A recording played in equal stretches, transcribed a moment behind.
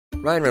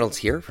Ryan Reynolds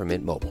here from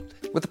Mint Mobile.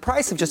 With the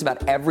price of just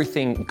about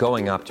everything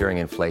going up during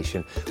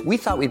inflation, we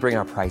thought we'd bring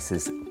our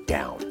prices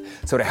down.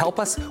 So to help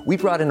us, we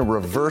brought in a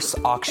reverse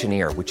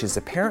auctioneer, which is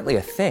apparently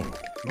a thing.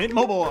 Mint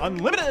Mobile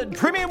Unlimited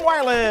Premium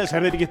Wireless.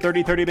 How to get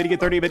 30, 30, how to get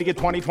 30, how to get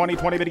 20, 20,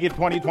 20, how to get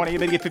 20, 20, how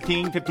to get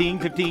 15, 15,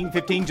 15,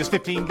 15, just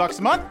 $15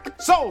 a month?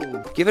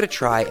 Sold! Give it a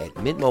try at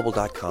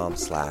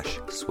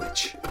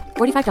mintmobile.com/switch.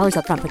 $45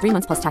 up front for 3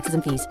 months plus taxes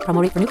and fees.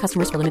 Promo rate for new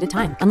customers for limited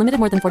time. Unlimited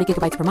more than 40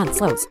 gigabytes per month.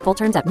 Slows full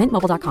terms at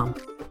mintmobile.com.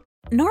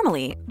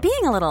 Normally,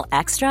 being a little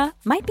extra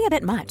might be a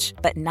bit much,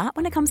 but not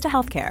when it comes to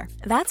healthcare.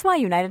 That's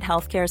why United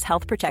Healthcare's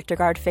Health Protector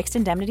Guard fixed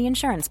indemnity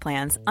insurance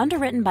plans,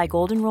 underwritten by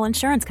Golden Rule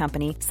Insurance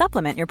Company,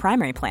 supplement your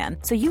primary plan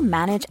so you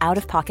manage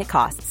out-of-pocket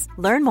costs.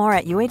 Learn more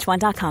at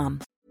uh1.com.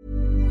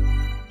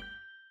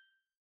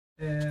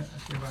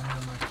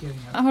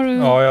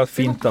 Ja, jag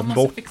fintar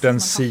bort en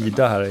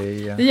sida här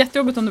i... Det är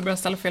jättejobbigt om du börjar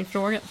ställa fel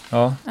frågor.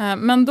 Ja.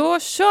 Men då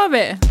kör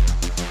vi!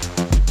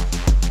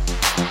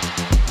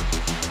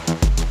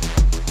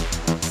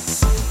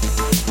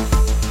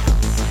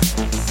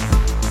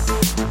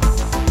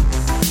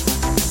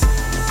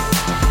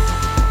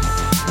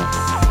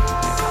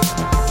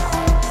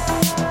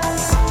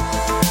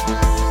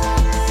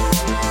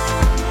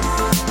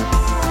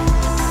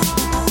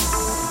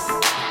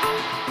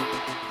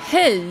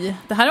 Hej!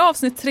 Det här är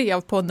avsnitt 3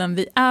 av podden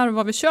Vi är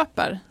vad vi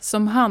köper,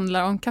 som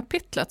handlar om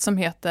kapitlet som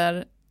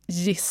heter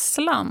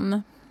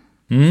Gisslan.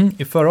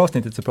 I förra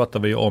avsnittet så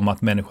pratade vi om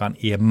att människan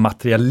är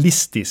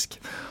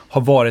materialistisk,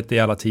 har varit det i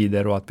alla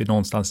tider, och att vi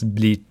någonstans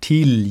blir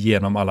till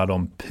genom alla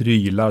de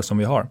prylar som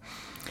vi har.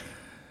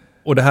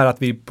 Och det här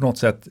att vi på något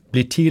sätt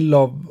blir till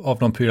av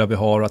de prylar vi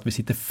har, och att vi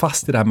sitter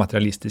fast i det här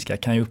materialistiska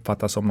kan ju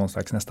uppfattas som någon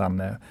slags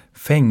nästan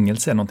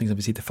fängelse, någonting som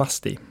vi sitter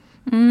fast i.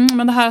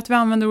 Men det här att vi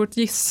använder ordet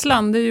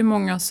gisslan, det är ju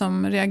många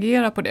som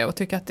reagerar på det och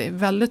tycker att det är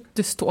väldigt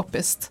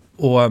dystopiskt.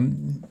 Och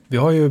vi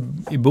har ju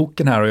i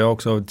boken här, och jag har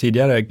också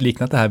tidigare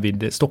liknat det här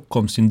vid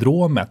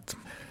Stockholmssyndromet,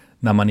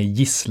 när man i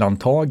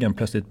gisslantagen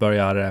plötsligt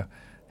börjar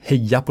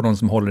heja på de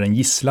som håller en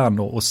gisslan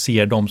och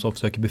ser de som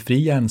försöker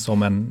befria en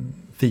som en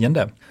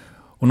fiende.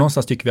 Och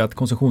någonstans tycker vi att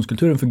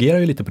konsumtionskulturen fungerar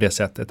ju lite på det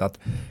sättet att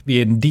vi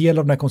är en del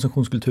av den här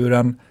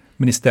konsumtionskulturen,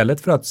 men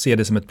istället för att se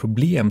det som ett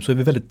problem så är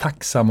vi väldigt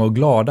tacksamma och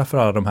glada för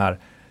alla de här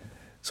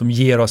som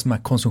ger oss de här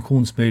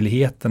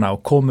konsumtionsmöjligheterna,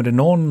 och kommer det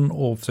någon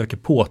och försöker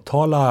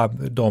påtala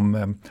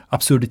de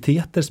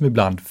absurditeter som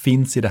ibland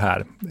finns i det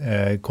här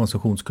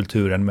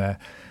konsumtionskulturen med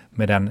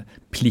den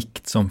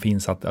plikt som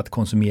finns att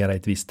konsumera i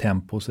ett visst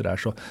tempo och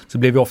så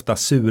blir vi ofta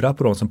sura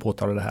på de som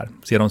påtalar det här.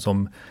 Ser dem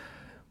som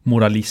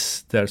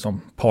moralister,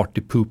 som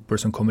party pooper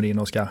som kommer in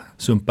och ska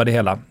sumpa det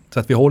hela. Så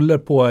att vi håller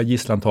på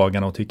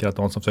gisslantagarna och tycker att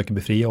de som försöker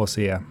befria oss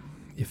är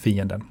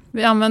fienden.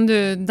 Vi använder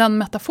ju den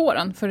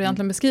metaforen för att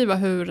egentligen beskriva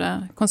hur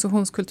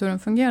konsumtionskulturen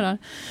fungerar.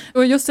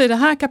 Och just i det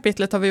här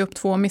kapitlet har vi upp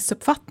 2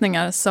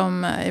 missuppfattningar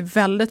som är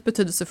väldigt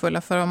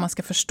betydelsefulla för om man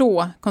ska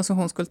förstå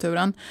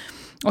konsumtionskulturen.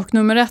 Och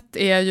nummer 1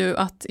 är ju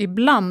att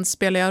ibland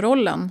spelar jag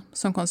rollen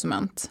som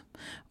konsument.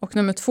 Och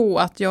nummer 2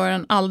 att jag är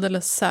en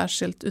alldeles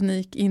särskilt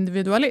unik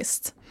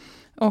individualist.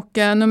 Och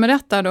nummer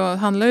 1 där då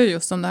handlar ju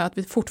just om det här att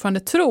vi fortfarande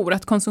tror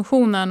att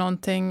konsumtion är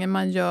någonting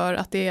man gör,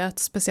 att det är ett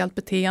speciellt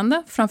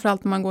beteende,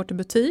 framförallt när man går till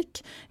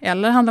butik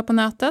eller handlar på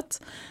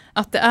nätet.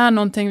 Att det är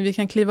någonting vi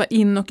kan kliva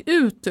in och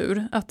ut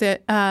ur, att det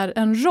är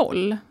en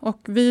roll. Och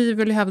vi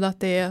vill ju hävda att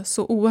det är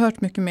så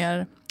oerhört mycket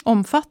mer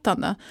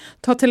omfattande.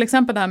 Ta till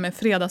exempel det här med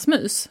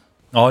fredagsmys.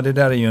 Ja, det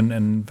där är ju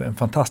en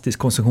fantastisk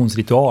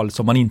konsumtionsritual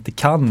som man inte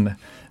kan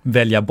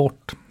välja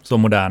bort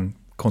som modern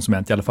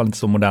konsument, i alla fall inte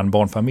som modern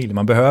barnfamilj.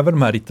 Man behöver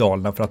de här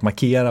ritualerna för att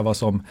markera vad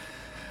som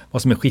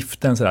är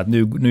skiften. Så att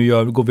nu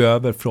går vi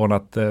över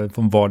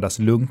från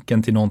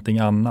vardagslunken till någonting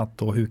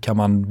annat, och hur kan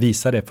man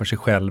visa det för sig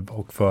själv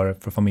och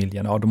för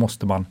familjen? Ja, då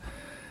måste man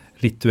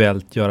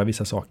rituellt göra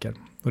vissa saker.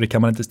 Och det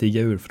kan man inte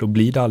stiga ur, för då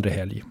blir det aldrig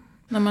helg.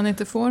 När man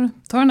inte får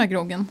ta den här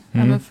groggen,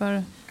 även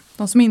för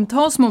de som inte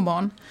har små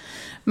barn.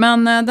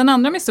 Men den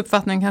andra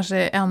missuppfattningen kanske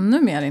är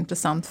ännu mer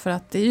intressant, för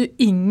att det är ju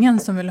ingen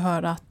som vill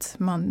höra att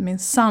man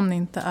minsann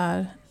inte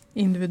är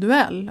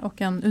individuell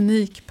och en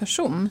unik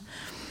person.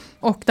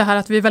 Och det här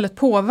att vi är väldigt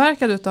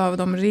påverkade av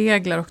de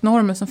regler och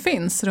normer som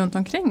finns runt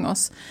omkring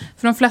oss.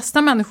 För de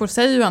flesta människor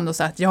säger ju ändå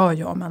så att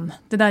ja, men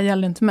det där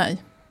gäller inte mig.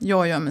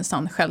 Jag gör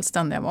minsann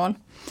självständiga val.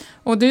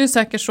 Och det är ju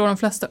säkert så de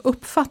flesta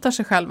uppfattar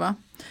sig själva.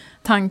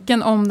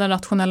 Tanken om den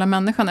rationella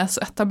människan är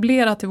så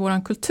etablerad i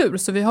vår kultur,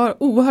 så vi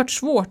har oerhört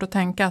svårt att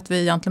tänka att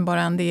vi egentligen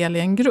bara är en del i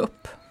en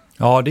grupp.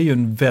 Ja, det är ju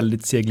en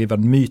väldigt seglivad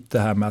myt det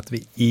här med att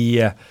vi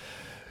är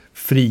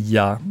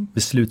fria,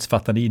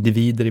 beslutsfattande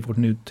individer i vårt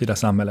nutida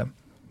samhälle.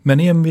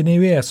 Men om vi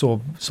nu är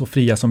så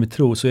fria som vi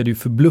tror, så är det ju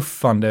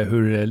förbluffande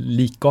hur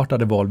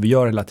likartade val vi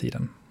gör hela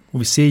tiden.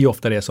 Och vi ser ju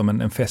ofta det som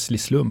en festlig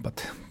slump,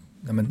 att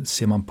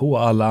ser man på,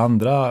 alla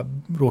andra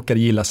råkar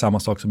gilla samma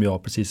sak som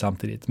jag precis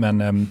samtidigt.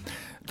 Men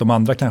de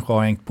andra kanske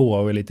har hängt på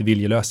och är lite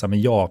viljelösa,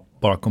 men jag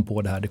bara kom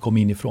på det här, det kom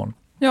inifrån.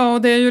 Ja,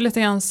 och det är ju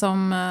lite grann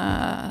som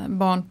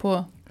barn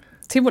på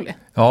tivoli.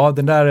 Ja,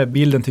 den där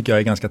bilden tycker jag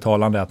är ganska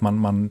talande, att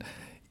man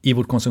i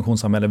vårt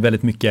konsumtionssamhälle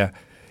väldigt mycket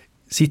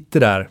sitter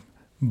där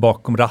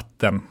bakom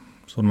ratten.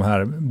 Så de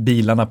här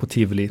bilarna på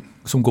Tivoli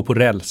som går på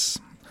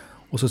räls.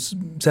 Och så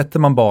sätter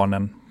man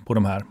barnen på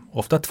de här.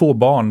 Ofta 2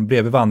 barn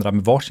bredvid varandra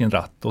med varsin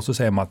ratt. Och så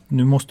säger man att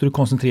nu måste du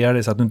koncentrera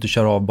dig så att du inte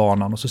kör av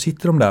banan. Och så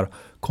sitter de där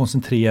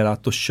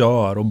koncentrerat och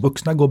kör. Och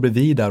vuxna går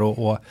bredvid där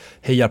och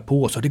hejar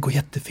på. Så det går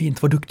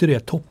jättefint, vad duktig du är,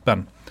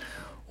 toppen.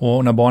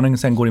 Och när barnen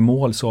sen går i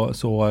mål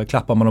så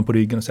klappar man dem på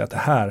ryggen och säger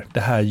att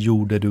det här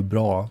gjorde du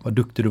bra, vad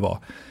duktig du var.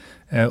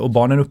 Och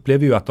barnen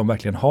upplever ju att de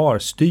verkligen har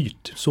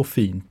styrt så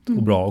fint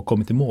och bra och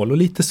kommit i mål. Och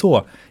lite så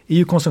är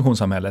ju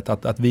konsumtionssamhället,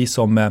 att vi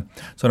som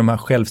de här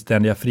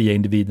självständiga, fria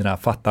individerna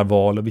fattar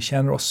val och vi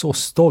känner oss så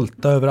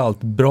stolta över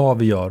allt bra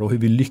vi gör och hur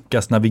vi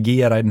lyckas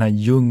navigera i den här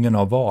djungeln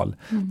av val,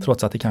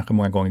 trots att det kanske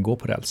många gånger går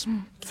på räls.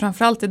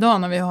 Framförallt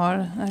idag när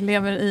vi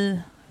lever i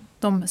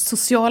de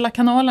sociala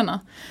kanalerna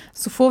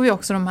så får vi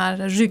också de här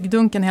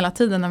ryggdunken hela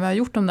tiden när vi har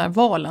gjort de där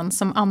valen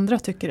som andra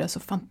tycker är så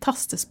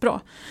fantastiskt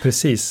bra.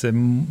 Precis,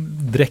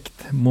 direkt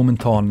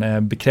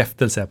momentan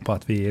bekräftelse på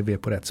att vi är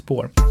på rätt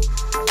spår.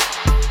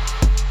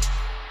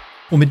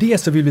 Och med det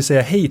så vill vi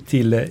säga hej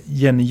till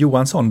Jenny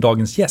Johansson,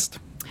 dagens gäst.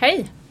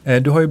 Hej!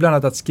 Du har ju bland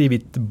annat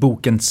skrivit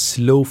boken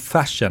Slow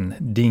Fashion,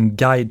 din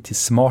guide till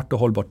smart och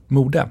hållbart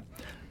mode.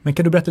 Men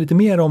kan du berätta lite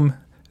mer om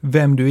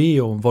vem du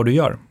är och vad du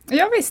gör?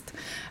 Ja visst.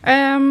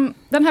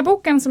 Den här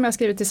boken som jag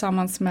skrivit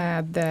tillsammans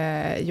med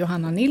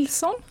Johanna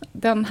Nilsson,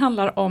 den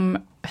handlar om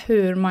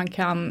hur man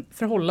kan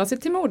förhålla sig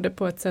till mode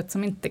på ett sätt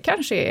som inte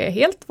kanske är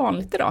helt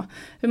vanligt idag.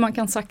 Hur man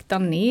kan sakta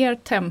ner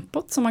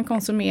tempot som man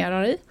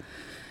konsumerar i.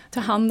 Ta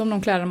hand om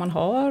de kläder man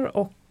har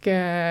och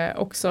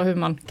också hur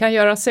man kan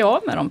göra sig av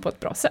med dem på ett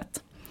bra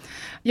sätt.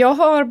 Jag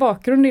har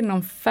bakgrund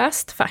inom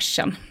fast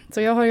fashion.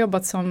 Så jag har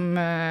jobbat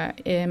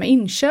med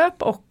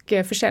inköp och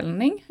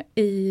försäljning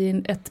i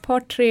ett par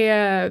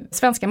 3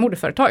 svenska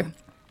modeföretag.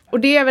 Och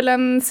det är väl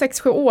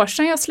 6-7 år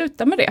sedan jag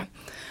slutade med det.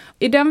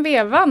 I den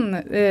vevan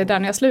där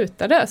när jag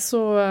slutade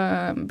så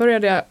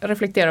började jag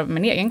reflektera över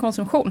min egen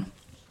konsumtion.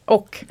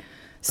 Och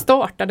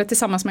startade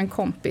tillsammans med en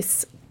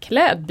kompis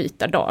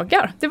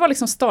klädbytardagar. Det var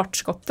liksom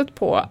startskottet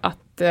på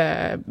att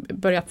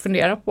börja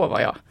fundera på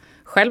vad jag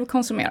själv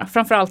konsumerar.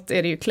 Framförallt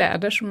är det ju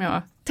kläder som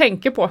jag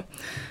tänker på.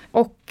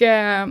 Och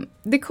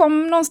det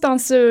kom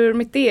någonstans ur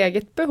mitt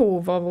eget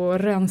behov av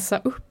att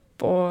rensa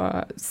upp och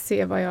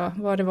se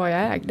vad det var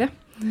jag ägde.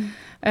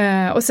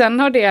 Och sen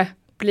har det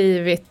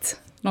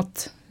blivit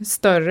något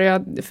större.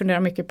 Jag funderar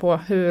mycket på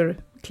hur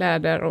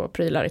kläder och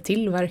prylar är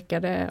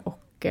tillverkade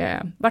och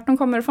vart de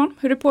kommer ifrån.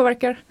 Hur det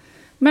påverkar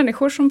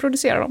människor som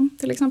producerar dem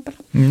till exempel.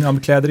 Ja, men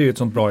kläder är ju ett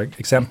sånt bra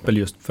exempel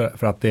just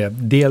för att det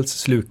dels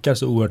slukar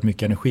så oerhört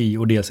mycket energi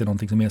och dels är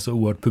någonting som är så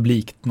oerhört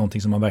publikt,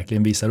 någonting som man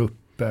verkligen visar upp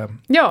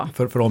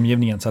för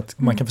omgivningen. Så att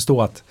man kan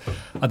förstå att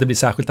det blir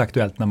särskilt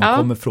aktuellt när man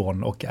kommer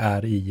från och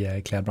är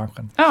i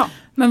klädbranschen. Ja.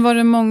 Men var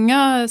det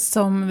många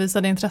som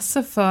visade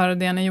intresse för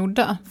det ni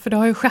gjorde? För det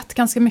har ju skett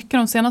ganska mycket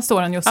de senaste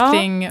åren just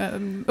kring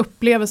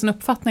upplevelsen,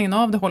 uppfattningen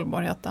av det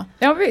hållbarheten.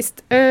 Ja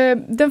visst.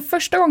 Den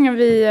första gången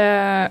vi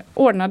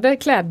ordnade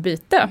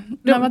klädbyte.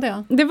 När var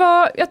det? Det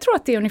var, jag tror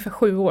att det är ungefär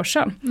 7 år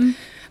sedan.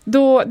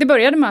 Det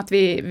började med att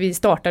vi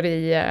startade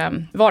i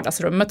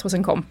vardagsrummet hos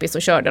en kompis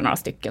och körde några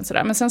stycken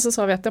sådär. Men sen så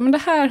sa vi att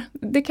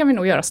det kan vi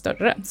nog göra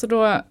större. Så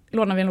då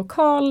lånade vi en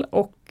lokal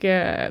och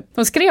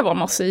de skrev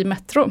om oss i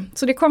Metro.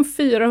 Så det kom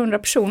 400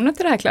 personer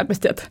till det här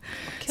klädbytet.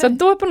 Okay. Så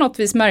då på något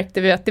vis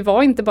märkte vi att det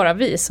var inte bara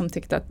vi som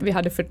tyckte att vi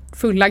hade för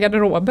fulla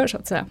garderober så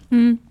att säga.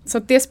 Så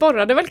att det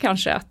sporrade väl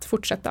kanske att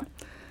fortsätta.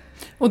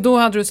 Och då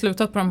hade du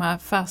slutat på de här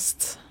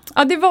fast...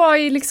 Ja, det var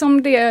i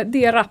liksom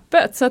det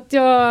rappet. Så att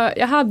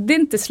jag hade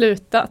inte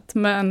slutat,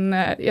 men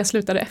jag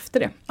slutade efter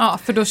det. Ja,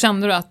 för då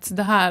kände du att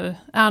det här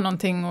är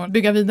någonting att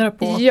bygga vidare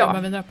på.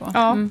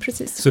 Ja,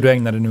 precis. Så du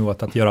ägnade nu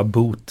åt att göra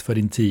bot för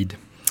din tid?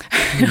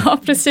 Ja,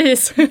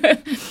 precis.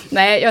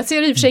 Nej, jag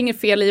ser i och för sig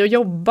inget fel i att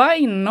jobba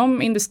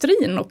inom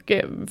industrin och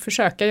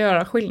försöka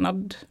göra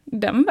skillnad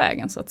den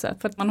vägen så att säga.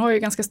 För att man har ju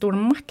ganska stor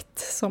makt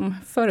som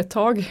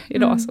företag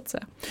idag så att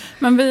säga.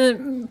 Men vi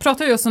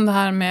pratar just om det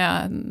här med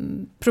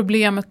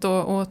problemet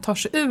att ta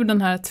sig ur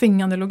den här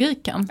tvingande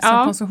logiken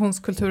som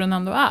konsumtionskulturen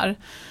ändå är.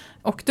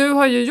 Och du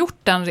har ju gjort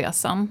den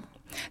resan.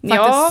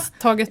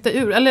 Tagit det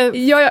ur.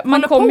 Eller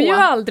man kommer ju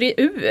aldrig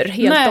ur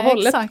helt och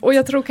hållet. Exakt. Och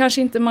jag tror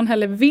kanske inte man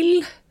heller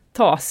vill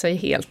ta sig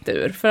helt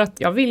ur. För att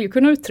jag vill ju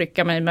kunna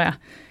uttrycka mig med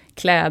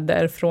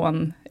kläder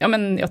från,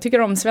 jag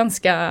tycker om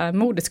svenska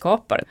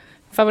modeskapare.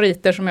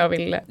 Favoriter som jag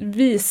vill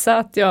visa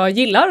att jag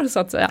gillar så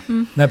att säga.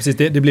 Nej precis,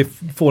 det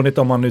blir fånigt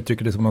om man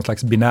uttrycker det som någon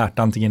slags binärt,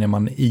 antingen är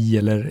man i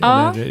eller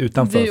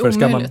utanför. Det är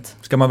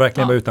för ska man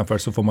verkligen vara utanför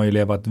så får man ju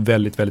leva ett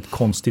väldigt, väldigt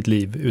konstigt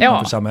liv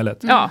utanför samhället.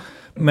 Ja.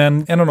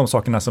 Men en av de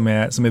sakerna som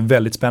är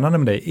väldigt spännande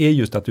med dig är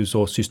just att du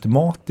så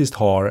systematiskt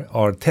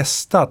har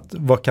testat.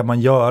 Vad kan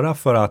man göra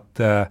för att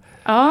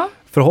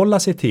förhålla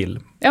sig till?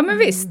 Ja men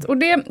visst, och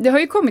det har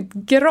ju kommit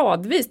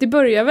gradvis. Det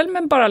börjar väl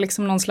med bara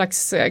liksom någon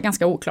slags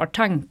ganska oklar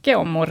tanke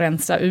om att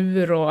rensa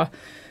ur och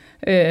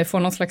få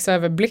någon slags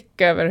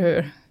överblick över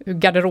hur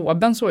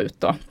garderoben såg ut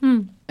då.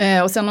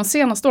 Och sen de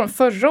senaste åren,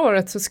 förra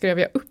året så skrev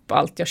jag upp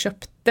allt jag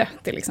köpte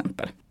till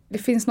exempel. Det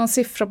finns någon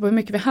siffra på hur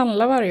mycket vi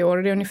handlar varje år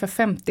och det är ungefär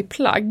 50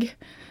 plagg.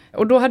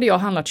 Och då hade jag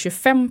handlat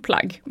 25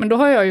 plagg. Men då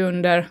har jag ju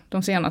under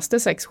de senaste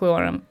 6-7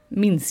 åren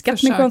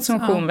minskat min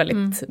konsumtion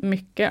väldigt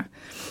mycket.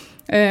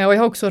 Och jag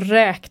har också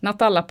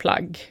räknat alla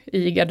plagg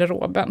i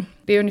garderoben.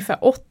 Det är ungefär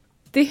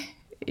 80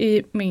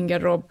 i min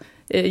garderob.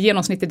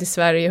 Genomsnittet i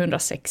Sverige är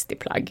 160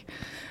 plagg.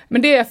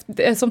 Men det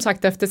är som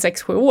sagt efter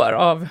 6-7 år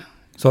av...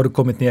 Så har du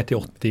kommit ner till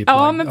 80 plagg?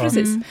 Ja, men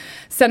precis.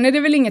 Sen är det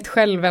väl inget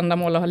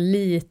självändamål att ha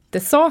lite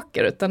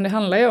saker, utan det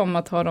handlar ju om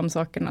att ha de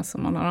sakerna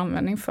som man har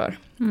användning för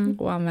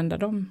och använda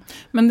dem.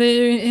 Men det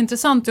är ju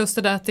intressant just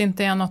det där att det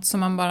inte är något som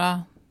man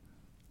bara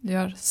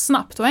gör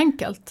snabbt och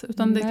enkelt,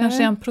 utan det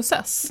kanske är en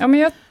process. Ja, men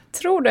jag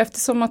tror det,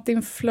 eftersom att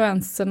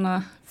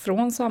influenserna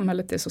från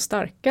samhället är så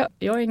starka.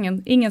 Jag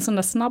är ingen sån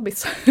där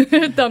snabbis,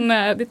 utan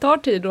det tar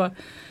tid att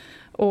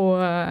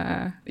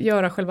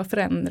göra själva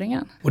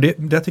förändringen. Och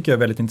det tycker jag är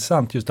väldigt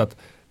intressant, just att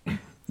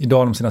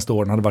idag de senaste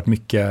åren har det varit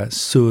mycket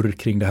surr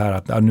kring det här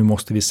att nu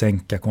måste vi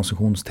sänka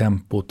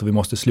konsumtionstempot och vi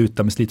måste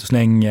sluta med slit och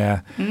släng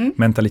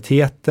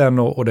mentaliteten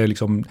och det är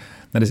liksom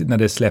när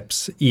det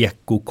släpps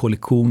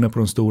ekokollektioner på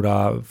de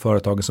stora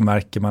företagen så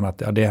märker man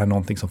att det är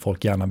någonting som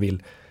folk gärna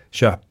vill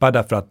köpa,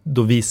 därför att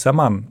då visar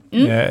man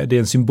det är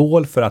en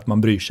symbol för att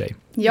man bryr sig.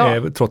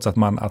 Trots att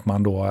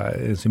man då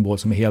är en symbol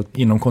som är helt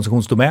inom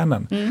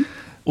konsumtionsdomänen.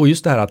 Och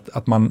just det här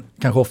att man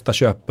kanske ofta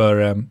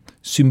köper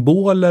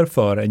symboler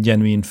för en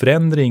genuin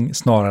förändring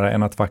snarare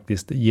än att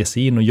faktiskt ge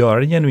sig in och göra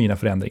den genuina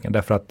förändringen.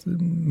 Därför att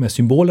med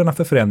symbolerna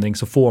för förändring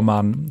så får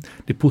man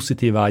det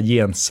positiva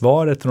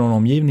gensvaret från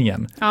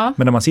omgivningen. Ja.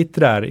 Men när man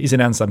sitter där i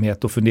sin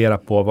ensamhet och funderar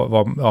på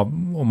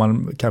om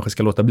man kanske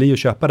ska låta bli att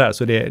köpa där,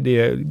 så det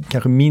är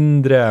kanske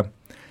mindre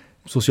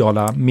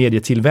sociala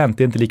medietillvänt.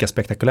 Det är inte lika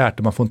spektakulärt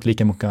och man får inte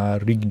lika många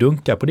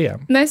ryggdunkar på det.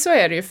 Nej, så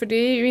är det ju, för det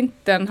är ju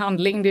inte en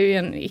handling, det är ju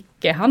en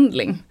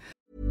icke-handling.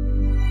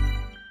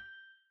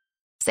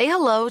 Say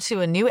hello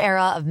to a new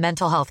era of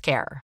mental health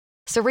care.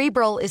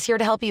 Cerebral is here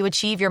to help you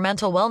achieve your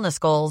mental wellness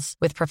goals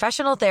with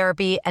professional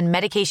therapy and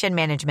medication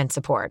management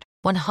support.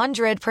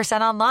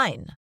 100%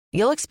 online.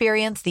 You'll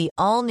experience the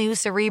all-new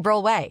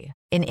Cerebral way,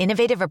 an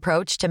innovative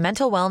approach to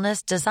mental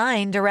wellness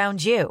designed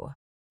around you.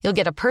 You'll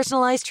get a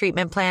personalized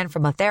treatment plan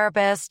from a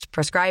therapist,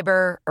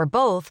 prescriber, or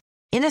both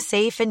in a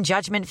safe and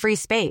judgment-free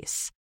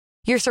space.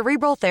 Your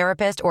Cerebral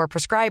therapist or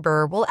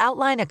prescriber will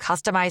outline a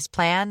customized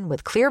plan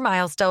with clear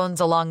milestones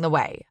along the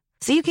way,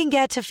 so you can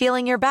get to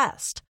feeling your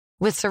best.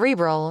 With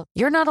Cerebral,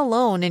 you're not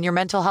alone in your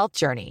mental health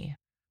journey.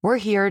 We're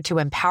here to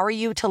empower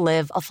you to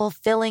live a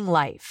fulfilling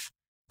life.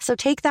 So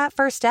take that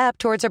first step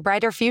towards a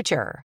brighter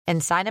future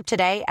and sign up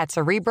today at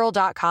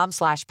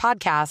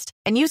Cerebral.com/podcast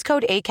and use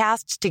code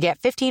ACAST to get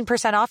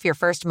 15% off your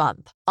first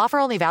month. Offer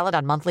only valid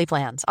on monthly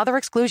plans. Other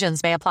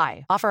exclusions may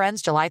apply. Offer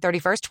ends July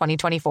 31st,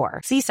 2024.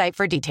 See site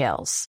for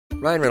details.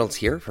 Ryan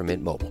Reynolds here from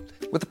Mint Mobile.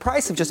 With the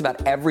price of just about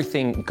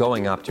everything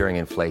going up during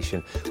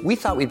inflation, we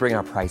thought we'd bring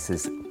our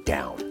prices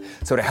down.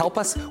 So to help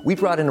us, we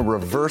brought in a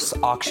reverse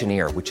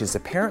auctioneer, which is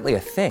apparently a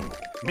thing.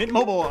 Mint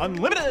Mobile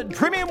Unlimited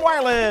Premium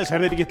Wireless. How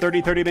to get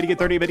 30, 30, bit to get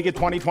 30, bit to get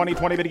 20, 20,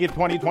 20, bit to get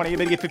 20, 20,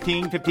 bit to get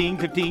 15, 15,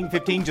 15,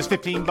 15, just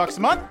 $15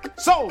 a month?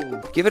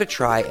 Sold! Give it a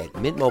try at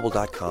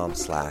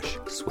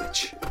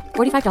mintmobile.com/switch.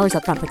 $45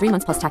 up front for 3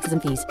 months plus taxes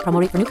and fees.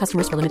 Promo rate for new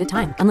customers for limited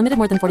time. Unlimited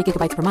more than 40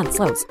 gigabytes per month.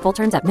 Slows full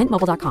terms at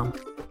mintmobile.com.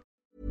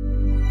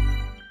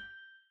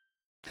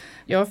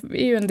 Jag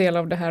är ju en del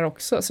av det här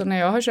också, så när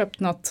jag har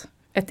köpt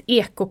ett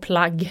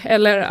ekoplagg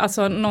eller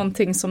alltså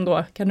någonting som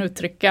då kan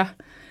uttrycka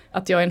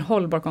att jag är en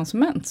hållbar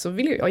konsument, så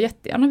vill jag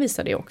jättegärna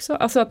visa det också.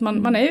 Alltså att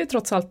man är ju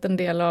trots allt en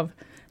del av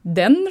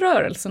den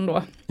rörelsen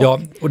då.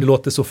 Ja, och det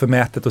låter så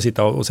förmätet att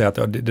sitta och säga att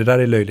det där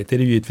är löjligt. Det är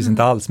det ju givetvis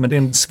inte alls, men det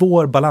är en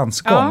svår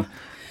balansgång. Ja,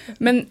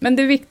 men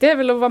det viktiga är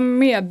väl att vara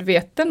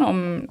medveten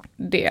om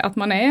det, att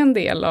man är en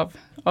del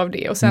av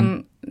det. Och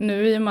sen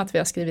nu i och med att vi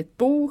har skrivit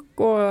bok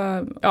och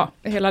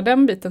hela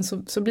den biten,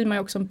 så blir man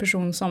ju också en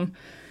person som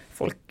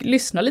folk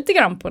lyssnar lite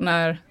grann på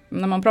när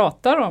man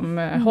pratar om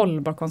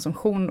hållbar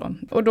konsumtion då.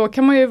 Och då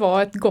kan man ju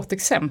vara ett gott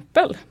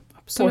exempel.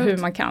 Absolut. På hur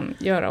man kan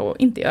göra och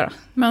inte göra.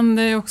 Men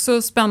det är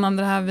också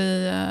spännande det här,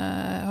 vi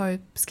har ju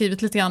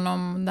skrivit lite grann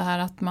om det här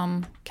att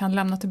man kan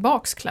lämna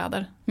tillbaks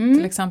kläder.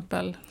 Till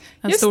exempel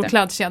en stor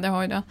klädkedja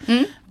har ju det.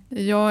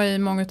 Jag i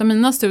många av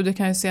mina studier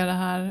kan ju se det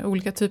här,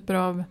 olika typer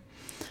av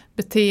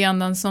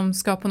beteenden som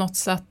ska på något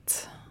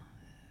sätt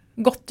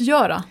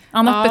gottgöra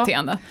annat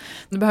beteende.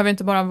 Det behöver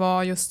inte bara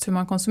vara just hur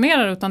man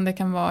konsumerar, utan det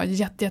kan vara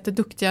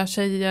jätteduktiga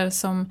tjejer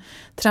som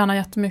tränar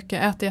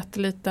jättemycket, äter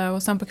jättelite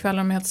och sen på kvällen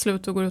är de helt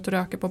slut och går ut och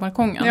röker på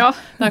balkongen. Ja.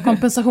 Det här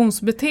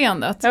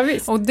kompensationsbeteendet. Ja,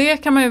 och det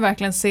kan man ju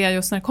verkligen se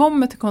just när det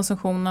kommer till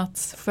konsumtion,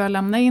 att får jag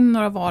lämna in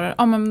några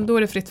varor, men då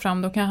är det fritt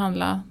fram, då kan jag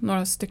handla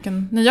några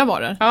stycken nya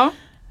varor. Ja.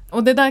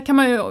 Och det där kan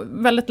man ju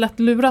väldigt lätt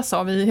luras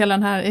av i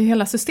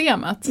hela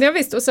systemet. Ja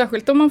visst, och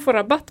särskilt om man får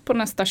rabatt på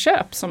nästa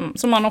köp som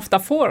man ofta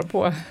får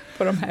på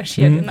de här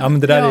kedjorna. Ja, men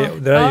det där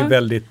är ju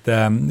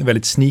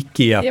väldigt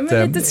sneaky. Ja,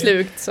 men lite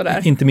slukt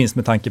sådär. Inte minst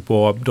med tanke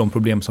på de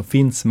problem som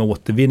finns med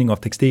återvinning av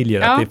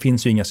textilier. Att det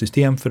finns ju inga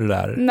system för det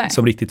där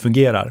som riktigt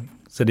fungerar.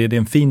 Så det är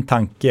en fin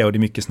tanke och det är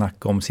mycket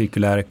snack om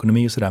cirkulär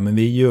ekonomi och sådär. Men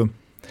vi är ju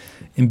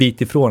en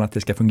bit ifrån att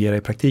det ska fungera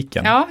i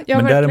praktiken. Ja, men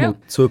verkligen. däremot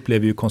så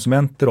upplever ju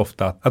konsumenter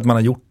ofta att man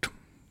har gjort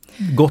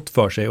gott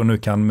för sig och nu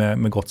kan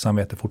med gott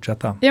samvete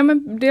fortsätta. Ja,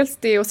 men dels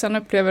det och sen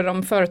upplever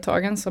de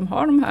företagen som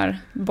har de här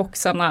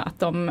boxarna att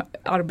de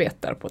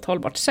arbetar på ett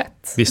hållbart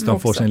sätt. Visst, de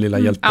får sin lilla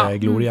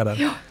hjältegloria där.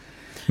 Ja.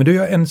 Men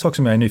du, en sak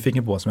som jag är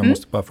nyfiken på som jag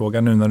måste bara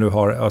fråga nu när du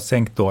har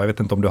sänkt då, jag vet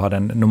inte om du hade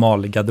en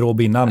normal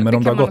garderob innan, men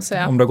om du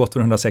har gått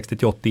från 160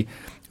 till 80,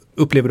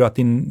 upplever du att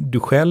du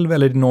själv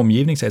eller din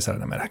omgivning säger så här,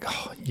 men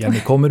Jenny,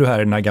 kommer du här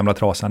i den här gamla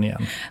trasan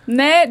igen?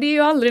 Nej, det är ju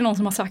aldrig någon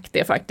som har sagt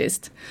det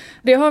faktiskt.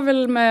 Det har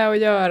väl med att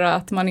göra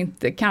att man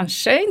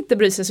kanske inte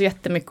bryr sig så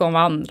jättemycket om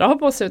vad andra har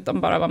på sig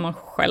utan bara vad man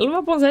själv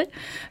har på sig.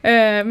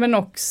 Men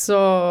också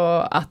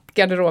att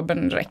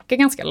garderoben räcker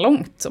ganska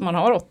långt. Om man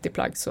har 80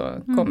 plagg så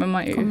kommer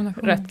man ju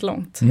rätt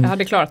långt. Jag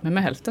hade klarat mig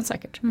med hälften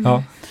säkert.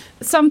 Ja.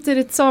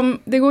 Samtidigt som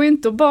det går ju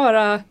inte att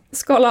bara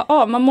skala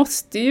av. Man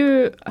måste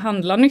ju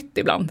handla nytt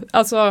ibland.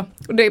 Alltså,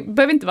 och det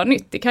behöver inte vara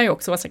nytt. Det kan ju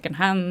också vara second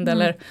hand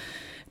eller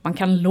man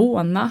kan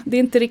låna. Det är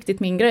inte riktigt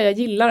min grej. Jag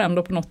gillar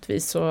ändå på något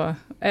vis att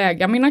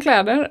äga mina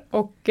kläder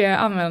och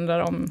använda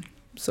dem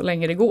så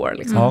länge det går.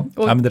 Liksom. Ja,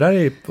 men det där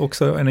är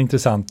också en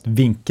intressant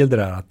vinkel det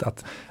där.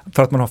 Att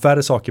för att man har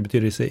färre saker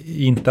betyder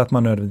det inte att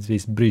man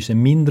nödvändigtvis bryr sig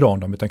mindre om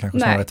dem utan kanske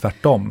snarare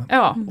tvärtom.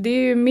 Ja, det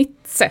är ju mitt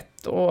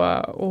sätt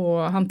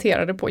att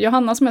hantera det på.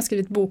 Johanna som jag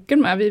skrivit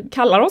boken med, vi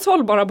kallar oss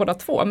hållbara båda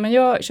två, men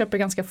jag köper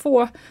ganska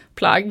få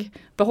plagg,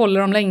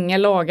 behåller dem länge,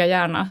 lagar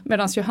gärna,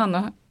 medan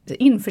Johanna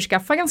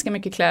införskaffar ganska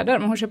mycket kläder,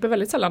 men hon köper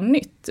väldigt sällan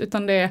nytt,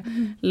 utan det är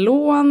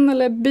lån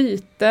eller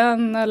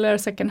byten eller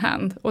second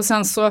hand. Och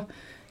sen så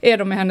är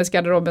de i hennes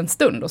garderob en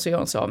stund och så gör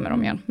hon sig av med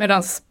dem igen.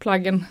 Medan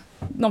plaggen,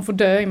 de får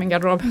dö i min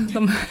garderob.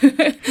 De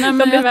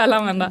blir väl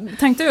använda. Jag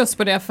tänkte just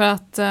på det för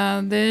att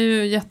det är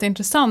ju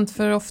jätteintressant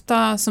för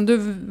ofta som du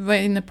var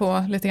inne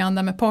på lite grann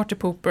där med party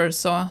poopers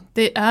så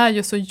det är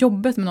ju så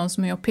jobbigt med någon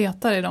som är och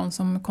petar i de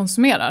som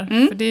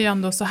konsumerar. För det är ju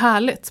ändå så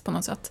härligt på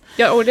något sätt.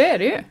 Ja, och det är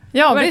det ju.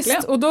 Ja, verkligen.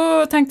 visst. Och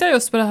då tänkte jag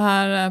just på det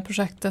här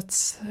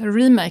projektets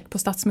remake på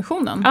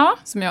Stadsmissionen. Ja.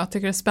 Som jag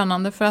tycker är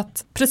spännande för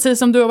att precis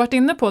som du har varit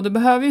inne på, det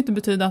behöver ju inte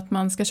betyda att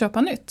man ska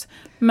köpa nytt.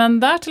 Men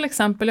där till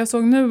exempel, jag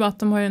såg nu att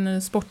de har en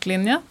ny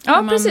sportlinje. Ja,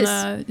 där man precis.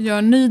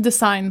 gör ny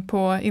design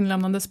på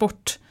inlämnande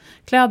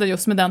sportkläder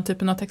just med den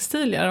typen av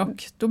textilier.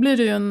 Och då blir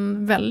det ju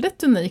en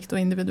väldigt unikt och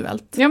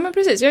individuellt. Ja, men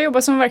precis. Jag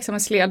jobbar som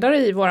verksamhetsledare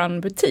i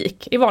våran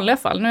butik i vanliga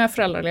fall. Nu är jag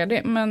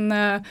föräldraledig. Men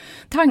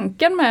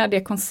tanken med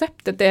det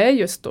konceptet är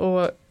just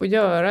att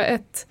göra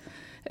ett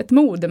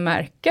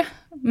modemärke.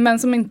 Men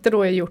som inte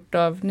då är gjort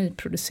av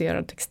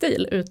nyproducerad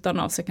textil utan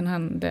av second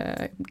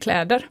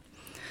hand-kläder.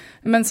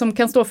 Men som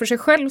kan stå för sig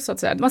själv så att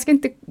säga. Man ska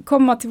inte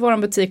komma till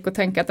våran butik och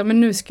tänka att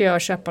men nu ska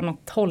jag köpa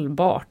något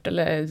hållbart.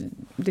 Eller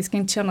det ska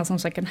inte kännas som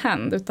second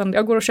hand. Utan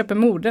jag går och köper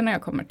mode när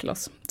jag kommer till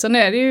oss. Sen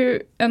är det ju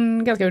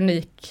en ganska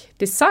unik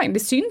design. Det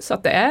syns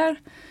att det är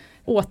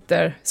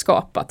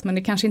återskapat. Men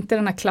det kanske inte är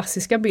den här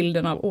klassiska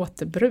bilden av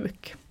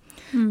återbruk.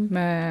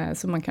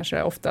 Som man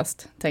kanske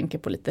oftast tänker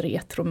på lite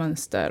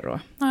retromönster. Och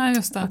Nej,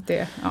 just det. Att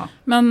det ja.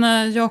 Men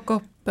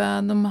Jakob,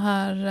 de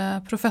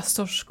här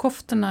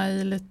professorskoftorna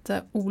i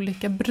lite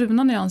olika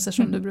bruna nyanser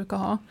som du brukar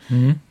ha.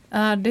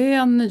 Är det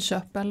en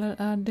nyköp eller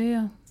är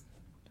det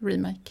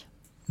remake?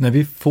 Nej,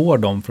 vi får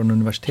dem från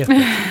universitetet.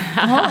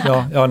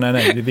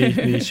 Nej,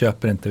 vi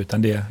köper inte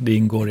utan det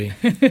ingår i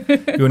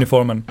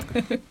uniformen.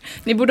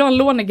 Ni borde ha en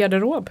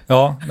lånegarderob.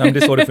 Ja, men det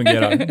är så det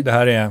fungerar. Det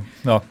här är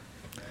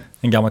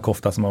en gammal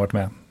kofta som har varit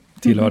med.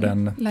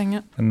 Tillhörde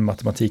en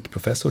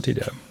matematikprofessor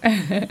tidigare.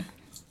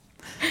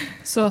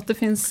 Så att det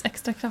finns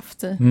extra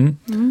kraft i.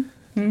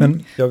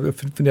 Men jag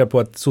funderar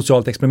på ett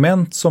socialt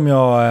experiment som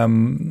jag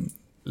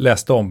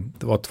läste om.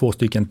 Det var 2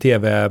 stycken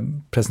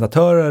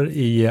tv-presentatörer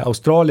i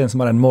Australien som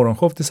hade en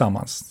morgonshow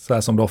tillsammans. Så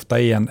här som det ofta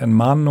är en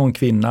man och en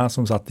kvinna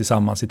som satt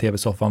tillsammans i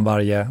tv-soffan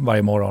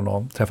varje morgon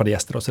och träffade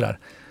gäster och sådär.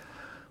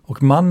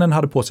 Och mannen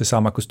hade på sig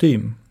samma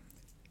kostym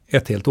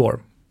ett helt år.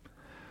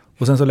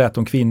 Och sen så lät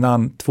de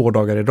kvinnan 2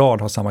 dagar i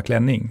rad ha samma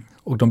klänning.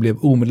 Och de blev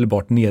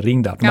omedelbart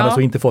nerringda. De hade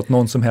så inte fått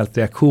någon som helst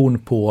reaktion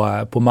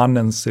på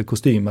mannens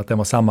kostym, att den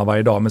var samma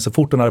varje dag. Men så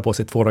fort hon hade på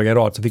sig 2 dagar i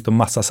rad så fick de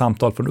massa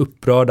samtal från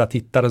upprörda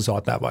tittare och sa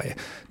att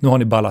nu har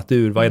ni ballat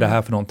ur, vad är det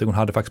här för någonting? Hon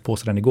hade faktiskt på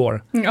sig den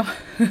igår. Ja,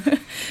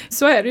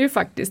 så är det ju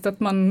faktiskt att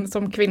man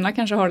som kvinna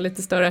kanske har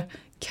lite större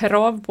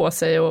krav på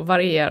sig och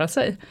variera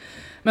sig.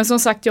 Men som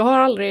sagt, jag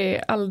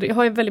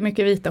har väldigt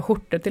mycket vita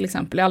skjortor till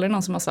exempel. Det är aldrig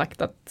någon som har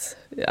sagt att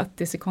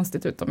det ser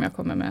konstigt ut om jag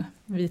kommer med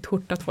vit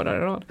skjorta 2 dagar i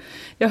rad.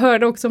 Jag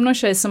hörde också om någon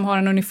tjej som har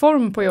en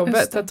uniform på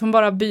jobbet. Att hon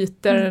bara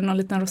byter någon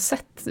liten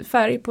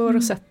färg på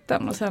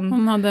rosetten. Och sen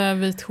hon hade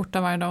vit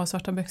skjorta varje dag och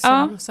svarta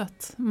byxor och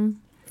rosett.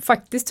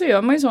 Faktiskt så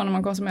gör man ju så när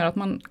man konsumerar att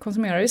man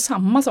konsumerar ju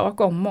samma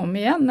sak om och om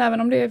igen.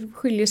 Även om det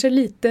skiljer sig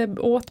lite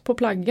åt på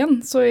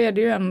plaggen så är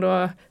det ju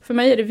ändå, för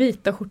mig är det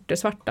vita skjortor,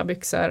 svarta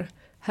byxor,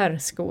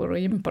 herrskor och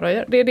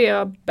gympadojor. Det är det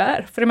jag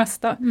bär för det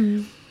mesta.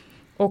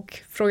 Och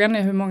frågan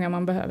är hur många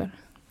man behöver.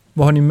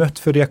 Vad har ni mött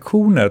för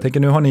reaktioner? Jag tänker,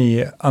 nu har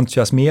ni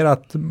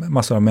entusiasmerat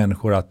massor av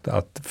människor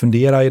att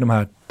fundera i de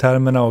här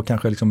termerna och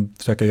kanske liksom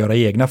försöka göra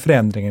egna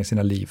förändringar i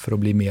sina liv för att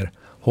bli mer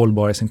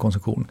hållbara i sin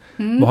konsumtion.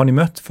 Vad har ni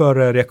mött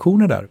för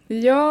reaktioner där?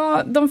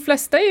 Ja, de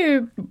flesta är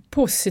ju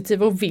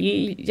positiva och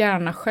vill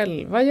gärna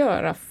själva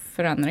göra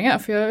förändringar.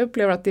 För jag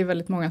upplever att det är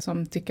väldigt många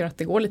som tycker att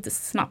det går lite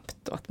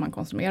snabbt och att man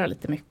konsumerar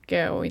lite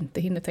mycket och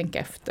inte hinner tänka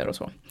efter och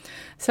så.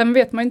 Sen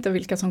vet man inte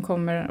vilka som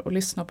kommer och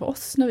lyssna på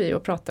oss när vi är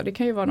och pratar. Det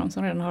kan ju vara de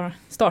som redan har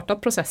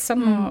startat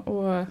processen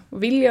och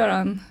vill göra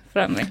en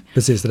förändring.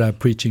 Precis, det där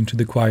preaching to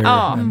the choir.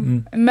 Ja,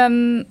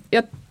 men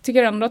jag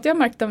tycker ändå att jag har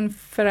märkt en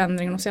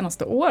förändring de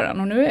senaste åren.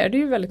 Och nu är det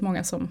ju väldigt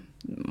många som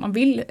man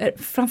vill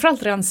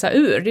framförallt rensa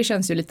ur. Det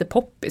känns ju lite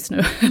poppis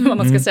nu, vad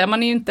man ska säga.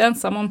 Man är ju inte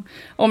ensam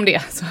om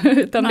det. Så,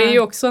 utan det är ju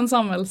också en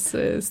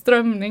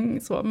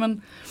samhällsströmning. Så.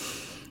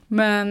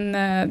 Men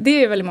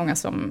det är väldigt många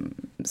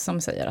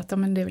som säger att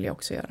men det vill jag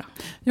också göra.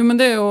 Jo, men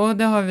det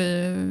har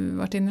vi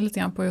varit inne lite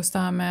grann på, just det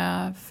här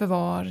med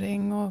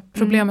förvaring och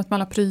problemet med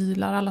alla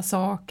prylar, alla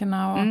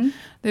sakerna. Och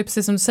det är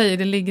precis som du säger,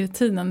 det ligger i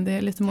tiden, det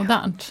är lite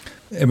modernt.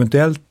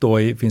 Eventuellt då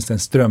finns det en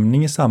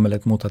strömning i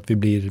samhället mot att vi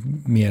blir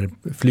mer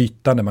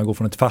flytande. Man går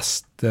från ett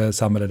fast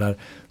samhälle där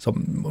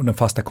och den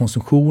fasta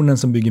konsumtionen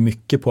som bygger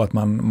mycket på att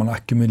man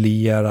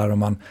ackumulerar och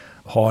man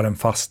har en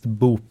fast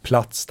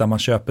boplats där man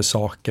köper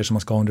saker som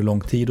man ska ha under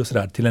lång tid och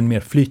sådär, till en mer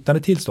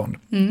flytande tillstånd.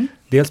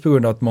 Dels på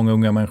grund av att många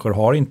unga människor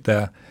har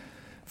inte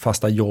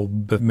fasta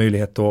jobb,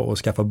 möjlighet att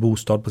skaffa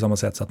bostad på samma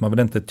sätt, så att man vill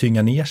inte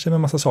tynga ner sig med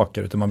massa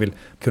saker, utan man vill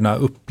kunna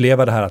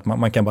uppleva det här att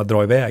man kan bara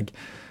dra iväg.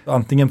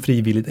 Antingen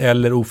frivilligt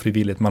eller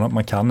ofrivilligt,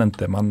 man kan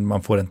inte,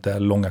 man får inte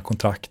långa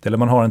kontrakt, eller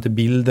man har inte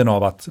bilden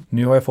av att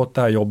nu har jag fått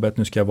det här jobbet,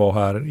 nu ska jag vara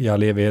här i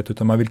all evighet,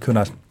 utan man vill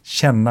kunna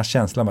känna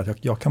känslan av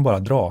att jag kan bara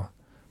dra.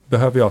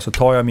 Behöver jag så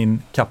tar jag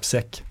min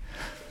kappsäck,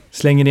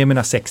 slänger ner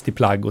mina 60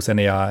 plagg och sen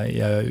är jag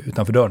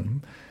utanför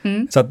dörren.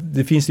 Så att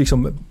det finns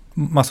liksom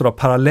massor av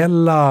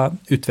parallella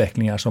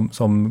utvecklingar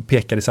som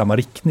pekar i samma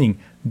riktning.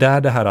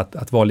 Där det här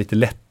att vara lite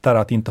lättare,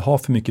 att inte ha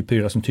för mycket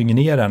prylar som tynger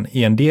ner en,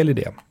 är en del i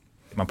det.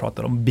 Man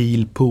pratar om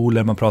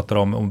bilpooler, man pratar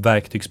om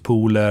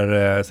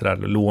verktygspooler, sådär,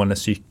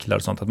 lånecyklar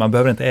och sånt. Att man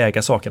behöver inte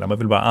äga sakerna, man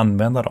vill bara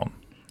använda dem.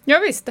 Ja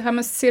visst, det här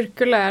med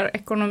cirkulär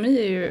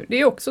ekonomi det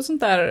är också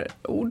sånt där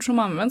ord som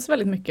används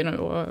väldigt mycket nu,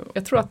 och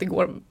jag tror att det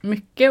går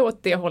mycket åt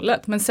det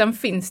hållet. Men sen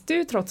finns det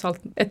ju trots allt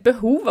ett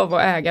behov av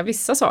att äga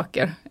vissa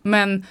saker.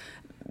 Men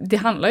det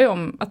handlar ju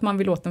om att man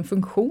vill åt en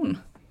funktion.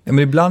 Ja,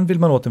 men ibland vill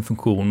man åt en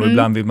funktion och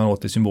ibland vill man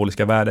åt det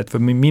symboliska värdet. För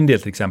min del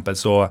till exempel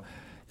så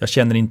jag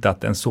känner inte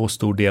att en så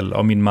stor del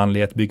av min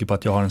manlighet bygger på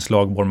att jag har en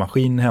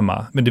slagborrmaskin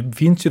hemma. Men det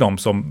finns ju de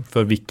som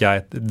för vilka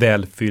ett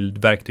välfylld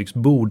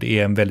verktygsbord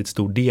är en väldigt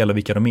stor del av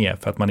vilka de är,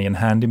 för att man är en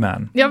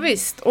handyman. Ja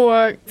visst, och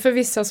för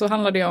vissa så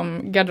handlar det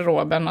om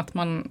garderoben, att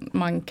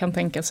man kan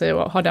tänka sig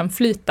att ha den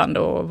flytande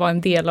och vara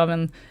en del av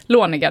en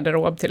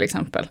lånegarderob till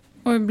exempel.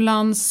 Och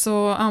ibland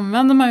så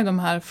använder man ju de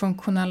här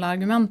funktionella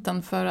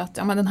argumenten för att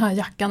men den här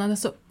jackan den är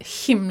så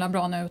himla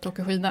bra när jag är ute och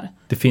åker skidor.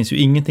 Det finns ju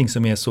ingenting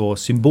som är så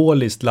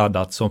symboliskt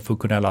laddat som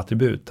funktionella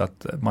attribut,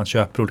 att man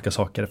köper olika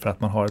saker för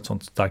att man har ett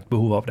sånt starkt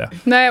behov av det.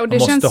 Nej, och det man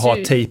måste känns ha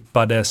ju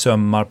tejpade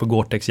sömmar på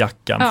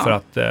Gore-Tex-jackan för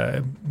att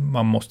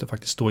man måste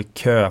faktiskt stå i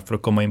kö för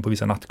att komma in på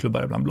vissa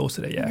nattklubbar. Ibland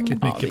blåser det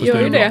jäkligt mycket på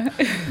Stureplan.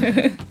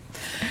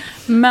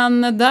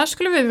 Men där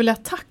skulle vi vilja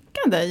tacka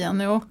dig,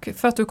 Jenny, och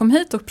för att du kom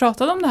hit och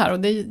pratade om det här, och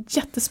det är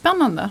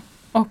jättespännande.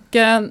 Och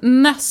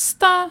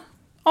nästa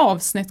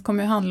avsnitt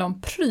kommer ju handla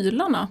om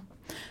prylarna.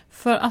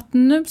 För att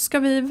nu ska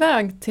vi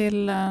iväg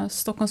till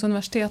Stockholms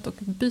universitet och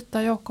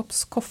byta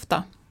Jakobs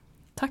kofta.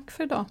 Tack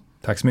för idag.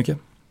 Tack så mycket.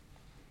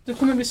 Du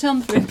kommer bli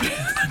känd för din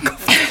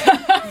kofta.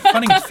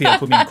 Fan, inget fel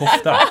på min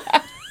kofta.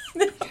 Det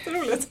är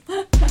jätteroligt.